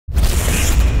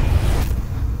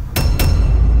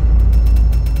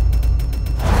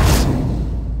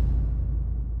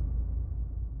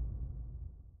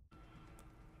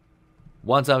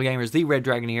What's up, gamers? The Red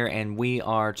Dragon here, and we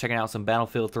are checking out some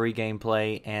Battlefield 3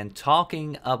 gameplay and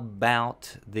talking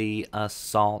about the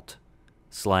Assault/Medic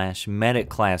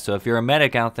class. So if you're a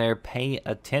medic out there, pay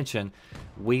attention.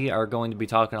 We are going to be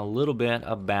talking a little bit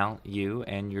about you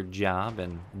and your job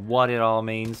and what it all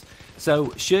means.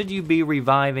 So should you be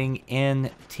reviving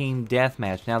in Team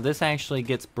Deathmatch? Now this actually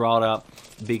gets brought up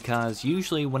because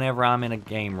usually whenever I'm in a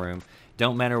game room,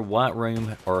 don't matter what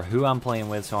room or who I'm playing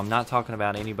with, so I'm not talking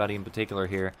about anybody in particular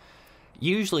here.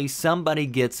 Usually somebody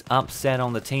gets upset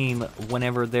on the team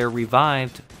whenever they're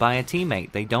revived by a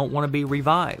teammate. They don't want to be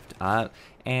revived.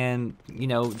 And, you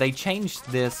know, they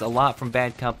changed this a lot from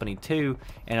Bad Company 2,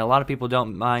 and a lot of people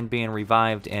don't mind being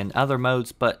revived in other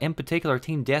modes, but in particular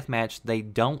Team Deathmatch, they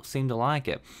don't seem to like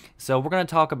it. So we're going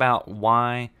to talk about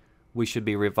why we should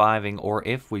be reviving, or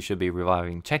if we should be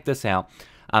reviving. Check this out.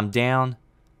 I'm down.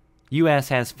 US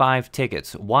has 5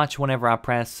 tickets. Watch whenever I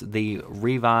press the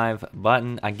revive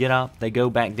button. I get up, they go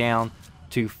back down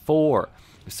to 4.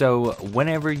 So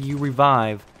whenever you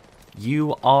revive,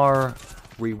 you are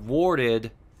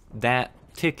rewarded that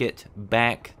ticket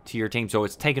back to your team. So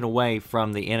it's taken away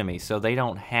from the enemy. So they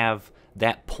don't have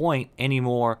that point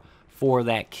anymore for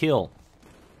that kill.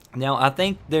 Now I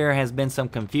think there has been some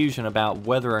confusion about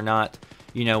whether or not,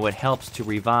 you know, it helps to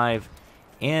revive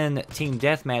in Team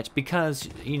Deathmatch, because,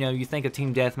 you know, you think of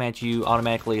Team Deathmatch, you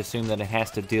automatically assume that it has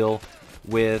to deal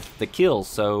with the kills.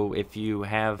 So if you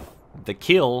have the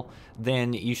kill,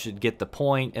 then you should get the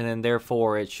point, and then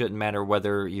therefore it shouldn't matter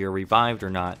whether you're revived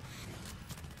or not.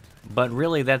 But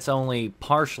really that's only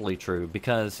partially true,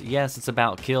 because yes, it's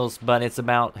about kills, but it's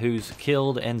about who's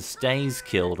killed and stays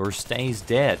killed or stays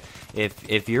dead.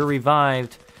 If you're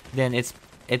revived, then it's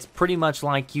pretty much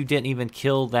like you didn't even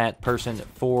kill that person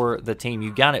for the team.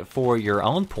 You got it for your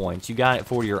own points. You got it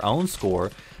for your own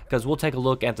score, because we'll take a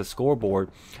look at the scoreboard.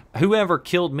 Whoever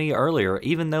killed me earlier,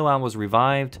 even though I was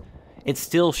revived, it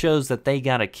still shows that they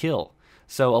got a kill.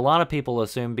 So a lot of people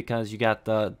assume because you got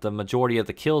the majority of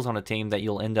the kills on a team that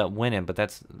you'll end up winning, but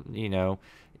that's, you know,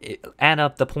 add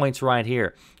up the points right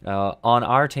here. On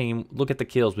our team, look at the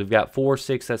kills. We've got 4,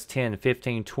 6, that's 10,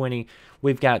 15, 20.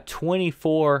 We've got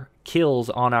 24 kills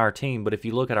on our team, but if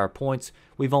you look at our points,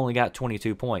 we've only got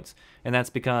 22 points. And that's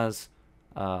because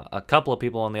a couple of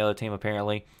people on the other team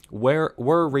apparently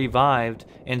were revived,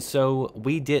 and so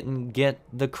we didn't get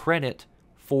the credit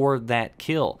for that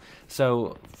kill.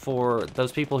 So for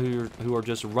those people who are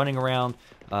just running around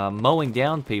mowing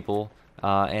down people,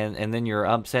 and then you're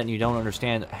upset and you don't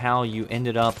understand how you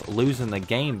ended up losing the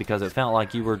game because it felt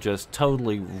like you were just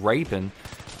totally raping,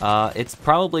 it's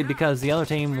probably because the other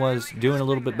team was doing a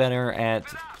little bit better at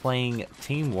playing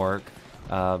teamwork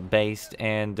based,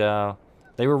 and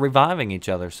they were reviving each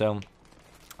other. So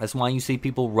that's why you see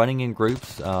people running in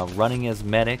groups, running as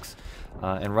medics,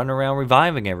 and running around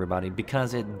reviving everybody,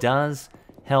 because it does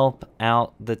help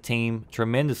out the team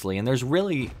tremendously, and there's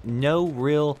really no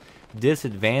real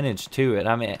disadvantage to it.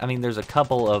 I mean there's a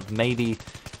couple of maybe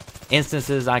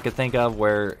instances I could think of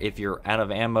where if you're out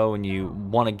of ammo and you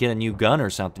want to get a new gun or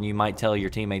something, you might tell your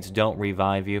teammates don't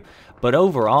revive you, but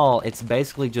overall it's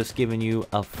basically just giving you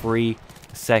a free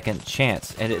second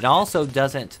chance. And it also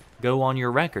doesn't go on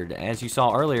your record. As you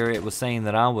saw earlier, it was saying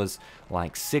that I was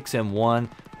like 6-1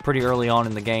 pretty early on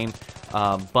in the game,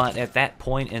 but at that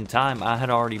point in time I had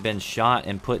already been shot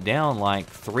and put down like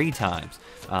 3 times.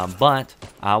 But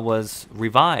I was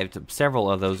revived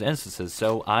several of those instances,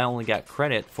 so I only got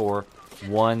credit for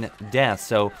 1 death.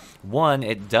 So 1,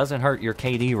 it doesn't hurt your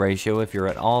KD ratio if you're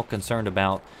at all concerned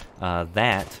about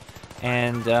that,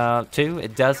 and 2,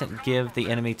 it doesn't give the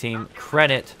enemy team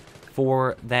credit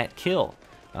for that kill.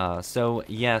 So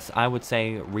yes, I would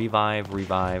say revive,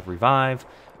 revive, revive.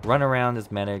 Run around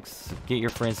as medics, get your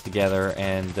friends together,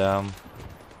 and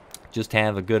just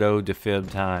have a good old defib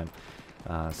time.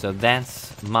 So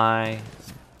that's my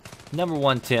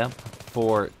 #1 tip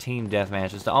for Team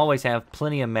Deathmatch, is to always have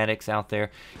plenty of medics out there.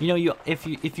 You know,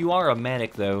 if you are a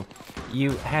medic though,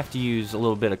 you have to use a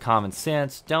little bit of common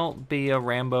sense. Don't be a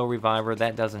Rambo reviver.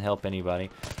 That doesn't help anybody.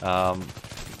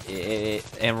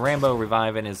 And Rambo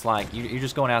reviving is like you're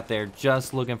just going out there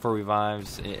just looking for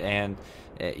revives, and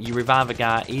you revive a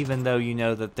guy even though you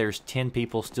know that there's 10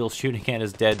 people still shooting at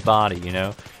his dead body, you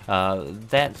know.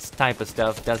 That type of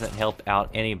stuff doesn't help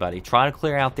out anybody. Try to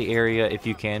clear out the area if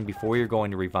you can before you're going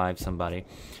to revive somebody.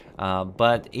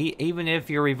 But even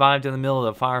if you're revived in the middle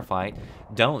of a firefight,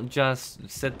 don't just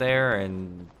sit there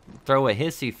and throw a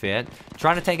hissy fit.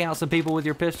 Try to take out some people with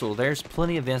your pistol. There's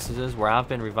plenty of instances where I've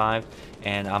been revived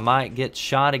and I might get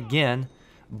shot again,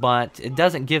 but it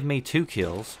doesn't give me 2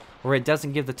 kills, or it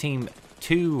doesn't give the team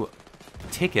 2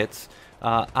 tickets,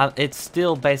 it's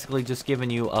still basically just giving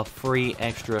you a free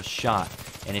extra shot.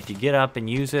 And if you get up and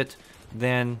use it,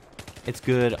 then it's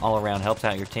good all around. Helps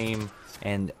out your team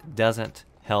and doesn't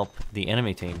help the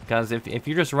enemy team. Because if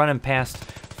you're just running past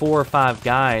 4 or 5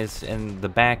 guys in the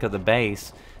back of the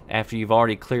base after you've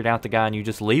already cleared out the guy and you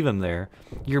just leave him there,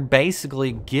 you're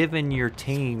basically giving your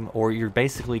team, or you're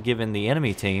basically giving the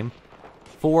enemy team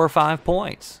 4 or 5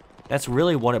 points. That's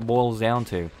really what it boils down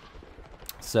to.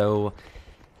 So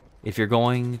if you're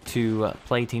going to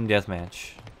play Team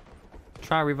Deathmatch,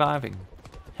 try reviving.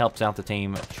 Helps out the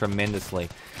team tremendously.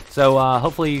 So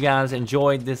hopefully you guys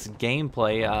enjoyed this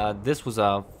gameplay. This was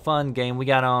a fun game. We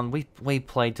got on. We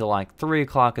played till like 3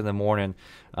 o'clock in the morning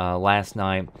last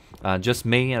night. Just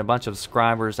me and a bunch of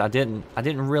subscribers. I didn't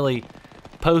really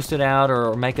post it out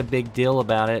or make a big deal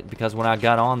about it because when I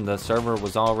got on, the server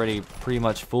was already pretty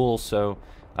much full. So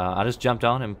I just jumped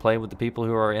on and played with the people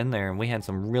who are in there, and we had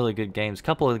some really good games. A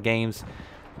couple of the games,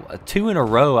 2 in a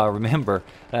row, I remember.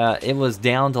 It was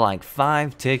down to like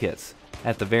 5 tickets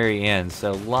at the very end.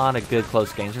 So a lot of good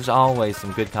close games. There's always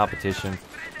some good competition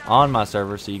on my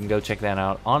server, so you can go check that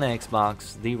out on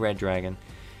Xbox, the Red Dragon.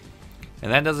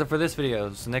 And that does it for this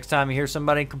video. So next time you hear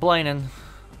somebody complaining,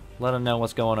 let them know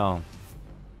what's going on.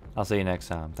 I'll see you next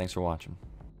time. Thanks for watching.